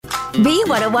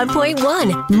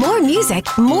B101.1. More music,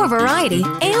 more variety,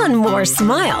 and more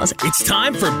smiles. It's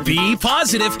time for Be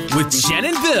Positive with Jen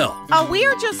and Bill. We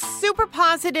are just super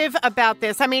positive about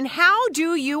this. I mean, how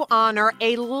do you honor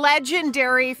a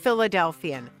legendary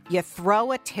Philadelphian? You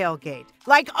throw a tailgate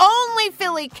like only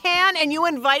Philly can, and you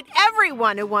invite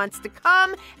everyone who wants to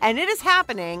come. And it is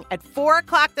happening at 4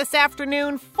 o'clock this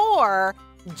afternoon for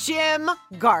Jim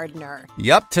Gardner.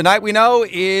 Yep, tonight we know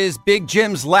is Big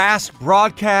Jim's last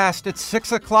broadcast at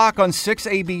 6 o'clock on 6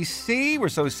 ABC. We're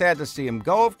so sad to see him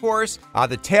go, of course.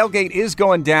 The tailgate is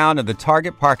going down in the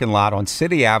Target parking lot on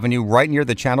City Avenue, right near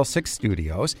the Channel 6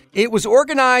 studios. It was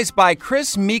organized by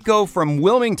Chris Miko from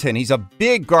Wilmington. He's a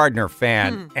big Gardner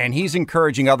fan, and he's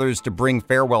encouraging others to bring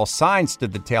farewell signs to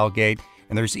the tailgate.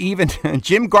 And there's even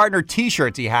Jim Gardner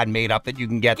t-shirts he had made up that you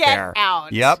can get there. Get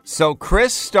out. Yep. So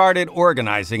Chris started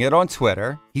organizing it on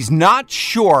Twitter. He's not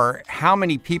sure how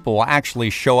many people will actually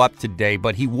show up today,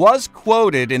 but he was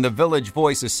quoted in the Village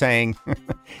Voice as saying,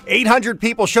 800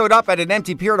 people showed up at an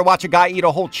empty pier to watch a guy eat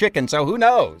a whole chicken, so who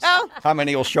knows how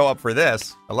many will show up for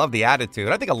this. I love the attitude.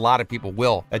 I think a lot of people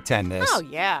will attend this. Oh,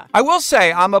 yeah. I will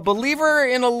say I'm a believer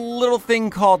in a little thing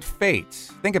called fate.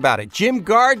 Think about it. Jim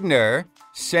Gardner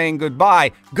saying goodbye.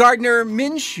 Gardner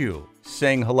Minshew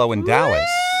saying hello in Dallas.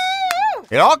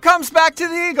 It all comes back to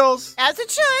the Eagles. As it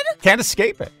should. Can't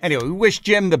escape it. Anyway, we wish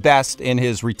Jim the best in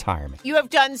his retirement. You have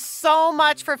done so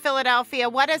much for Philadelphia.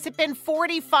 What has it been?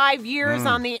 45 years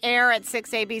on the air at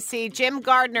 6 ABC. Jim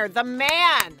Gardner, the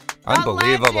man.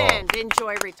 Unbelievable. The legend.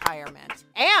 Enjoy retirement.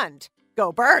 And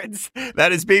go Birds.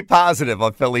 That is Be Positive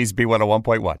on Philly's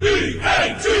B101.1. B-A-T-L-E-S,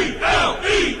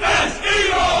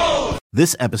 Eagles!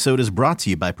 This episode is brought to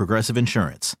you by Progressive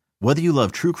Insurance. Whether you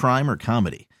love true crime or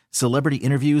comedy, celebrity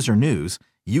interviews or news,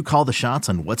 you call the shots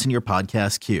on what's in your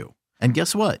podcast queue. And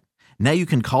guess what? Now you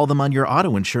can call them on your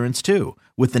auto insurance too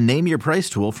with the Name Your Price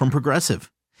tool from Progressive.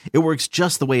 It works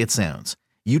just the way it sounds.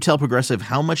 You tell Progressive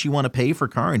how much you want to pay for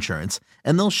car insurance,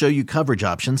 and they'll show you coverage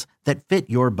options that fit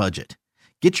your budget.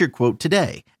 Get your quote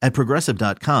today at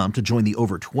Progressive.com to join the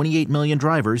over 28 million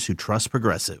drivers who trust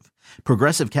Progressive.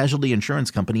 Progressive Casualty Insurance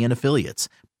Company and Affiliates.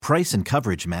 Price and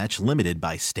coverage match limited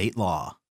by state law.